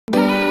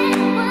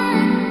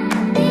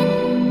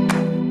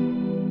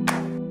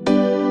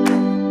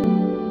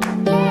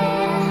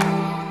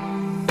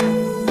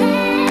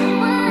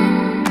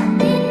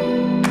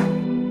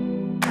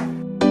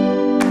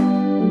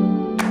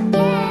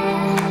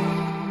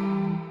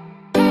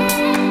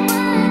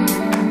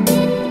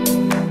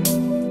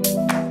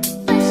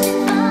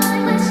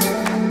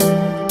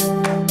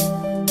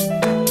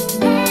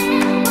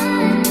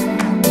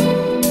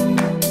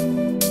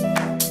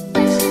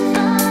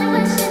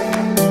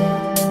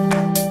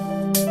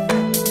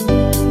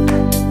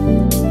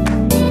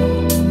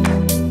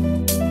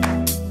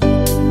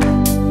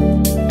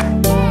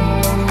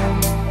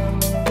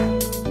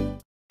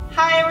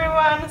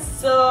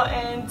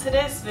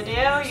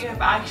you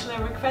have actually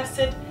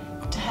requested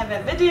to have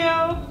a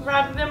video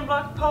rather than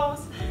blog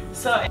post.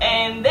 So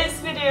in this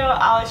video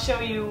I'll show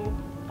you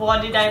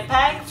what did I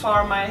pack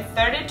for my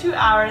 32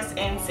 hours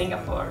in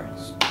Singapore.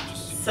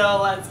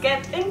 So let's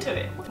get into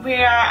it. We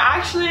are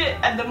actually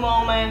at the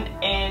moment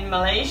in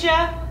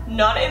Malaysia,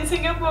 not in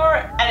Singapore,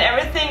 and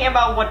everything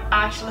about what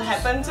actually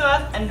happened to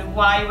us and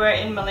why we're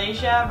in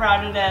Malaysia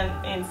rather than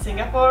in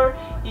Singapore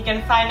you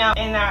can find out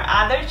in our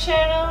other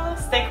channel.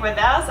 Stick with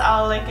us,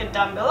 I'll link it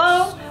down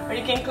below, or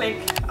you can click,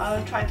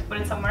 I'll try to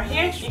put it somewhere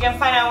here. You can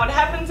find out what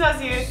happened to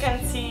us, you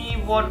can see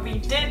what we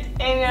did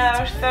in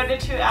our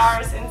 32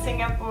 hours in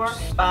Singapore.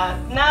 But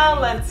now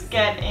let's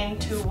get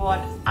into what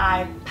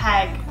I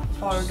packed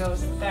for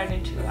those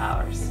 32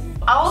 hours.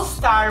 I will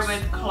start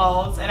with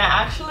clothes, and I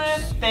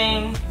actually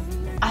think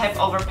I have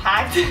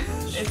overpacked.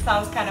 It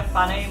sounds kind of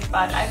funny,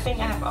 but I think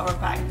I have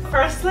overpacked.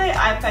 Firstly,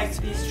 I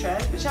packed these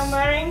dress which I'm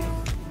wearing,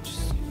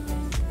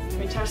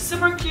 which are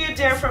super cute.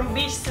 They're from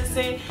Beach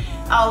Sissy.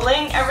 I'll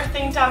link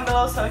everything down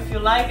below, so if you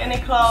like any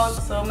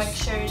clothes, so make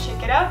sure you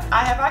check it out.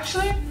 I have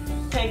actually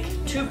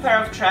picked 2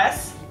 pair of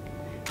dress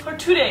for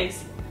 2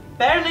 days.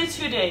 Barely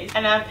 2 days,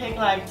 and I picked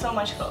like so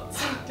much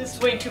clothes.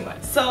 Just way too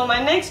much. So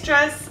my next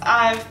dress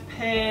I've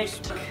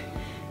picked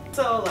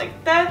so like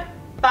that.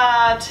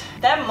 But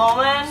that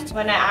moment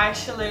when I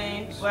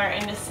actually were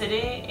in the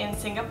city in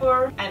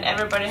Singapore and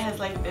everybody has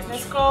like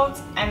business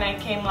clothes, and I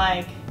came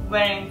like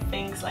wearing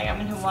things like I'm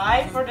in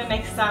Hawaii, for the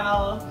next time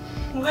I'll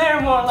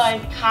wear more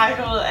like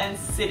casual and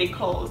city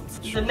clothes.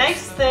 The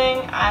next thing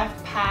I've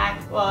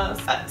packed was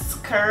a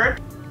skirt,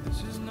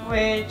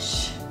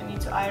 which I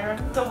need to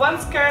iron. So one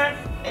skirt,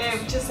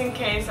 just in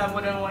case I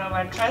wouldn't want to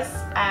wear a dress,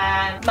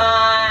 and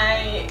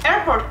my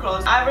airport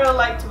clothes. I really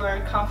like to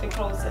wear comfy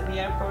clothes at the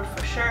airport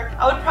for sure.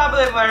 I would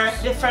probably wear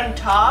a different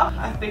top.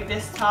 I picked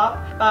this top,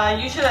 but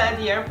usually at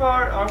the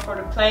airport or for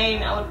the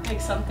plane I would pick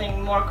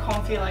something more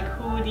comfy like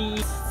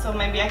hoodies. So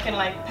maybe I can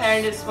like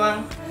pair this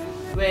one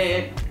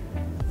with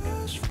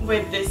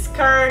this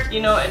skirt.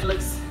 You know, it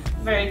looks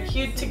very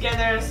cute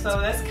together, so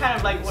that's kind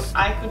of like what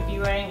I could be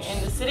wearing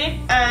in the city.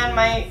 And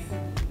my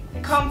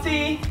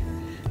comfy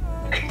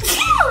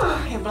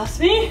okay, bless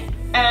me.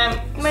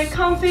 My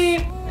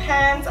comfy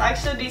pants,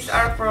 actually these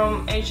are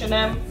from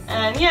H&M,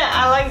 and yeah,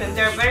 I like them,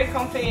 they're very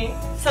comfy.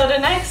 So the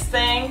next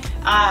thing,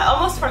 I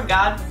almost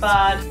forgot,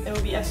 but it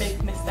will be a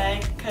big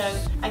mistake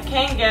because I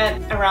can't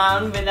get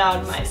around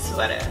without my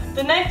sweater.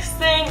 The next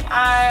thing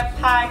I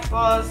packed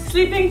was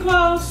sleeping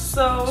clothes,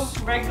 so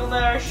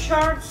regular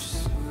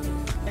shorts.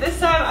 This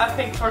time I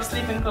picked for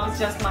sleeping clothes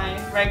just my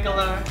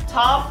regular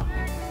top.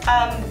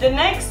 The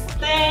next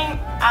thing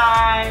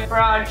I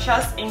brought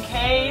just in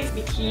case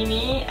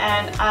bikini,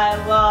 and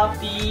I love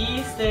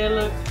these. They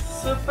look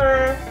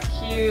super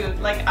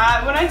cute. Like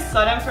when I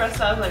saw them first,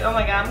 I was like, oh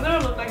my god, I'm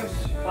gonna look like a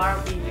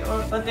Barbie,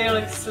 but they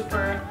look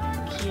super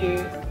cute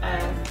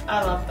and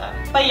I love them.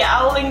 But yeah,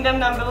 I'll link them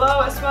down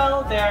below as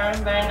well. They're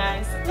very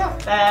nice. Yeah,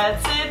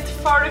 that's it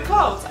for the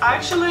clothes.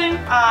 Actually,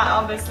 I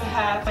obviously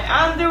have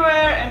my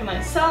underwear and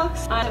my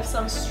socks. I have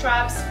some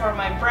straps for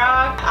my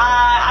bra.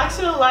 I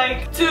actually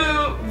like to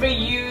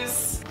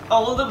reuse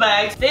all the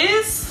bags.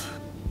 This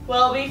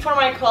will be for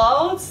my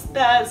clothes.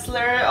 That's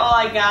literally all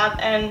I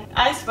got, and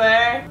I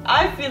swear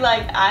I feel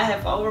like I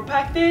have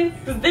overpacked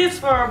it. This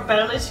for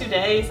barely 2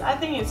 days, I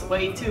think it's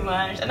way too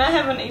much, and I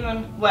haven't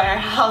even wear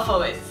half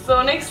of it.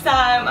 So next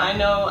time I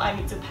know I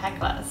need to pack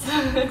less.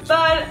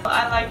 But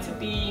I like to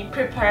be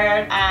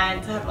prepared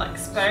and to have like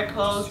spare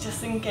clothes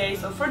just in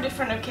case, or for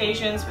different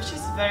occasions, which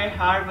is very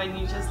hard when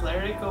you just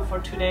literally go for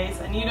 2 days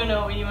and you don't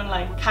know even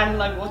like kind of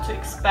like what to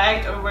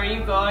expect or where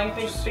you're going,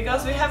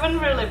 because we haven't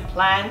really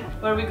planned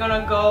where we're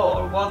gonna go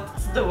or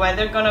what's the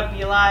weather gonna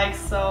be like.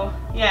 So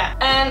yeah,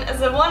 and as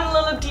a one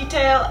little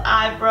detail,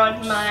 I brought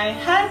my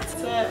hat.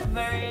 It's a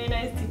very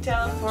nice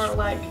detail for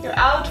like your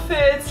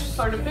outfits,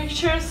 for the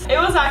pictures. It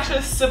was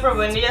actually super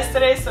windy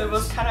yesterday, so it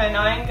was kind of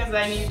annoying because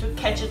I needed to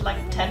catch it like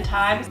 10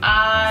 times.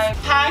 I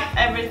packed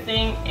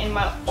everything in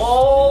my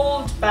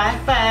old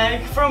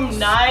backpack from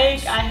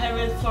Nike. I have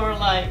it for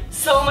like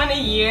so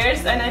many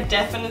years and I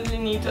definitely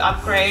need to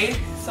upgrade.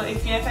 So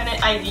if you have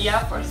any idea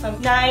for some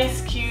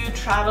nice, cute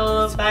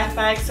travel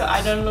backpack, so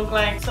I don't look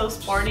like so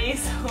sporty,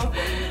 so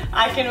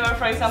I can wear,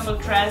 for example,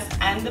 dress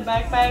and the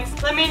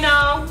backpacks, let me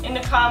know in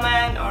the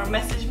comment or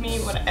message me,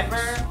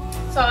 whatever.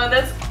 So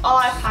that's all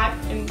I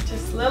packed in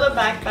just a little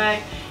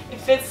backpack. It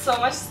fits so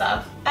much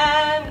stuff.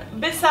 And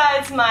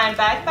besides my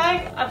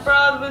backpack, I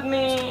brought with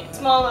me a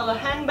small little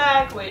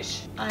handbag,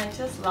 which I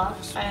just love,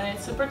 and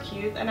it's super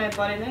cute, and I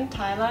bought it in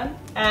Thailand.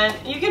 And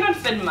you cannot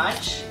fit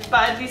much,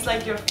 but at least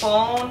like your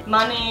phone,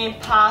 money,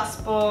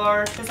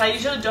 passport, because I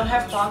usually don't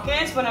have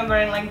pockets when I'm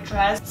wearing like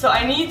dress, so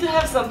I need to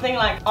have something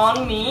like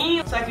on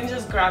me so I can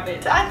just grab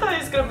it. I thought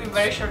it's gonna be a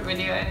very short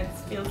video and it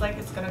feels like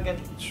it's gonna get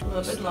a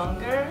little bit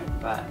longer,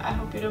 but I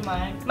hope you don't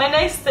mind. My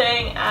next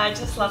thing I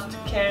just love to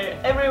carry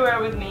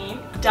everywhere with me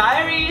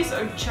diaries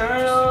or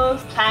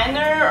journals,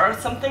 planner or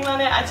something like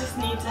that. I just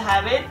need to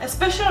have it.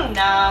 Especially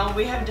now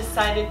we have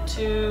decided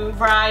to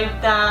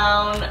write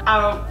down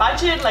our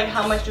budget, like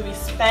how much do we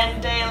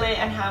spend daily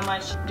and how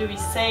much do we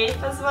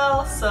save as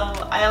well. So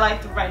I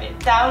like to write it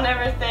down,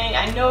 everything.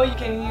 I know you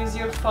can use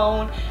your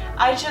phone.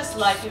 I just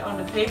like it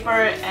on the paper,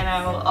 and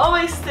I will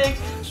always stick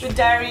with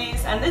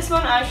diaries. And this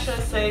one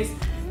actually says,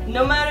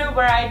 no matter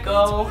where I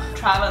go,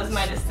 travel is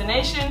my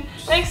destination.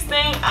 Next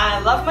thing, I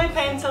love my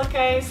pencil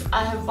case.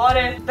 I have bought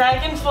it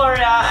back in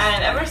Florida,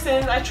 and ever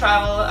since I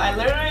travel, I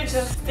literally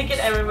just stick it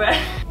everywhere.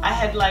 I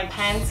had like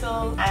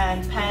pencil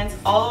and pens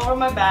all over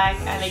my bag,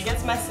 and it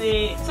gets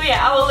messy. So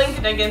yeah, I will link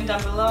it again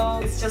down below.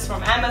 It's just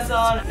from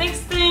Amazon.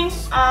 Next thing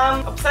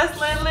I'm obsessed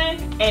lately,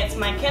 it's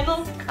my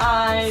Kindle.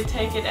 I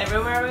take it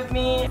everywhere with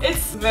me.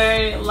 It's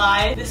very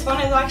light. This one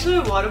is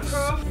actually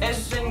waterproof.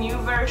 It's the new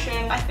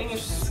version. I think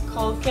it's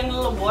called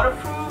Kindle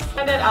Waterproof,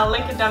 and then I'll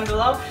link it down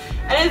below.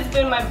 And it's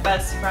been my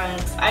best friend.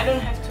 I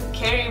don't have to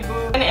carry a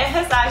book, and it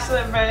has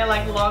actually a very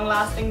like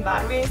long-lasting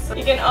battery, so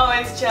you can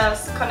always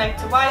just connect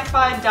to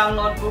Wi-Fi,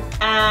 download book.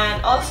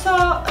 And also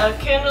a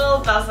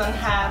Kindle doesn't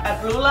have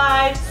a blue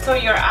light, so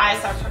your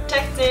eyes are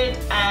protected.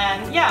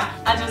 And yeah,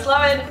 I just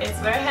love it. It's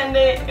very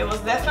handy. It was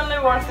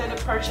definitely worth it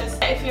to purchase.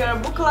 If you're a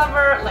book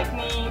lover like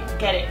me,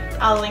 get it.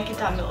 I'll link it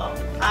down below.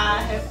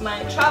 I have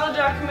my travel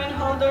document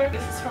holder.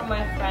 This is from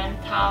my friend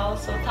Tao.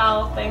 So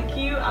Tao, thank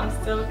you. I'm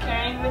still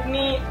carrying with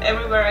me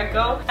everywhere I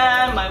go.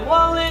 And my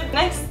wallet.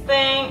 Next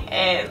thing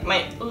is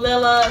my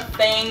little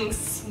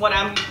things, what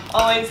I'm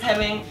always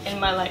having in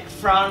my like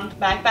front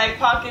backpack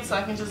pocket, so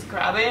I can just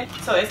grab it.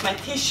 So it's my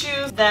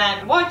tissues,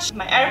 then watch,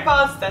 my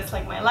AirPods, that's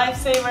like my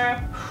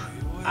lifesaver.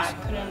 I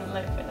couldn't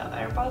live without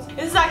AirPods.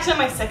 This is actually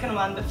my second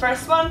one. The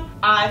first one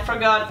I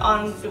forgot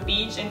on the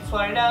beach in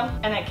Florida,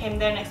 and I came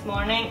there next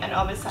morning, and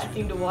obviously I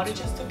think the water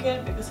just took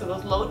it because it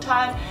was low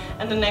tide,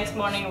 and the next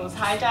morning it was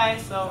high tide,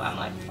 so I'm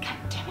like, god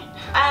damn it.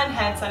 And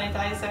hand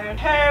sanitizer,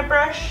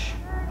 hairbrush,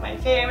 my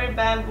favorite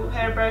bamboo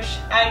hairbrush.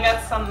 I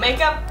got some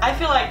makeup. I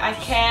feel like I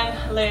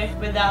can't live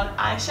without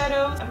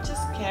eyeshadows. I'm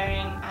just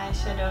carrying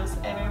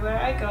eyeshadows everywhere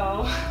I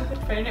go,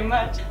 pretty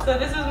much. So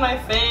this is my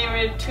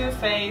favorite Too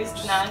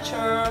Faced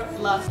Natural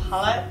Love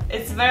palette.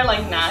 It's very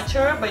like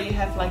natural, but you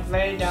have like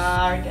very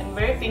dark and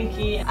very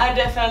pinky. I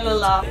definitely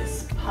love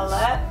this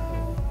palette.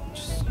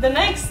 The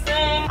next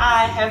thing,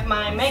 I have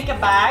my makeup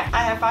bag.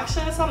 I have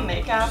actually some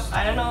makeup.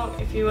 I don't know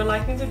if you would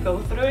like me to go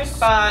through it,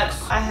 but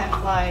I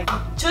have like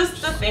just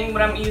the thing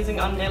what I'm using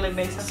on a daily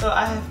basis. So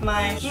I have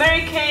my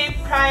Mary Kay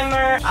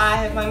primer, I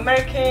have my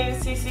Mary Kay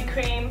CC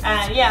cream,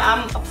 and yeah,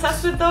 I'm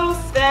obsessed with those.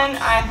 Then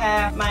I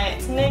have my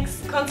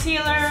NYX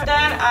concealer.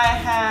 Then I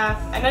have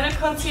another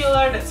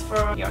concealer that's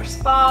for your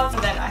spots.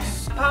 And then I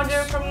have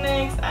powder from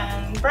NYX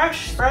and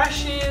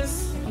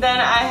brushes. Then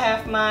I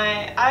have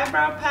my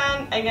eyebrow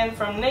pen, again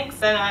from NYX.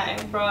 Then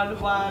I brought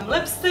one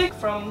lipstick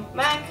from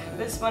MAC.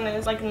 This one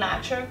is like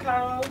natural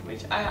color,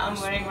 which I am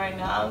wearing right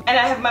now. And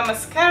I have my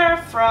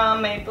mascara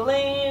from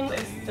Maybelline.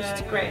 It's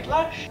the Great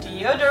Lush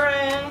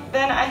deodorant.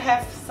 Then I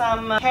have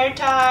some hair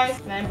ties,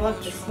 and I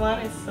bought this one.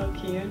 It's so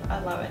cute.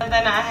 I love it. And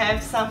then I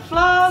have some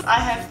floss. I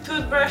have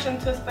toothbrush and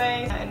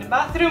toothpaste. In the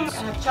bathroom,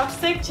 I have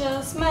chopstick.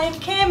 Just my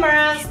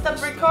camera.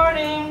 Stop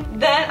recording.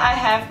 Then I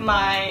have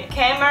my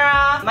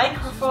camera,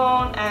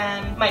 microphone,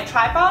 and my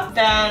tripod.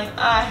 Then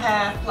I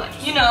have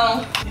like, you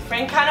know,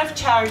 different kind of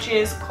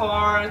charges,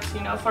 cords,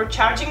 you know, for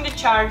charging the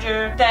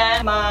charger.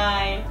 Then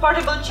my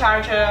portable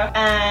charger,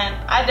 and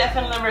I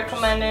definitely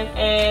recommend it.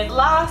 It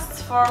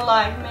lasts for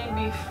like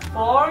maybe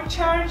 4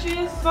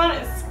 charges. This one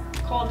is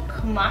called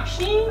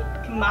Kumashi.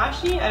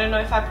 I don't know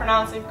if I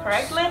pronounce it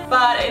correctly,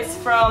 but it's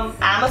from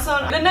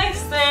Amazon. The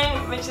next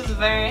thing, which is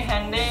very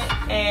handy,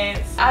 is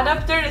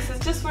adapter. This is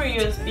just for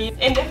USB.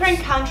 In different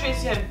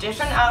countries you have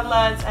different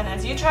outlets, and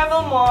as you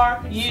travel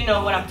more, you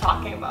know what I'm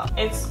talking about.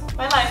 It's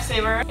my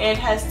lifesaver. It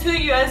has 2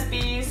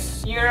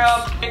 USBs,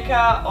 Europe,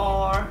 America,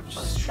 or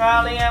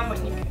Australia,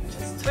 when you can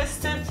just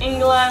twist it,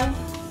 England.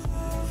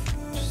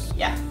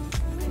 Yeah.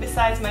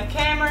 Besides my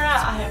camera,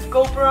 I have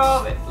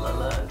GoPro with a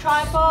little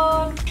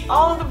tripod.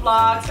 All the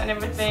vlogs and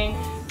everything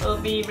will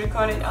be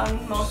recorded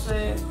on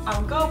mostly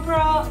our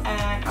GoPro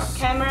and our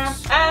camera.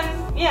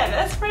 And yeah,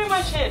 that's pretty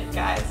much it,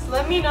 guys.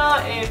 Let me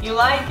know if you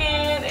like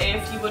it,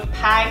 if you would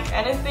pack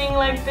anything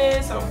like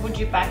this, or would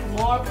you pack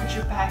more, would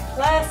you pack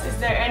less? Is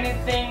there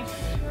anything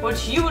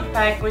which you would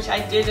pack which I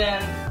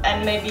didn't,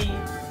 and maybe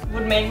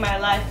would make my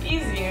life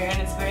easier,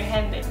 and it's very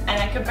handy, and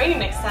I could bring it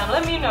next time?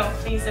 Let me know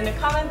please in the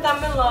comment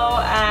down below,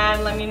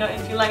 and let me know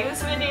if you like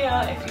this video,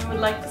 if you would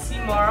like to see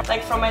more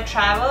like from my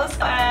travels.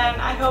 And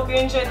I hope you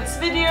enjoyed this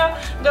video.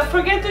 Don't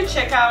forget to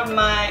check out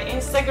my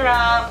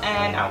Instagram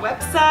and our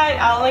website.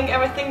 I'll link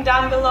everything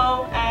down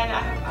below, and I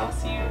hope I'll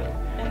see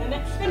you in the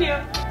next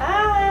video.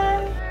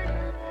 Bye!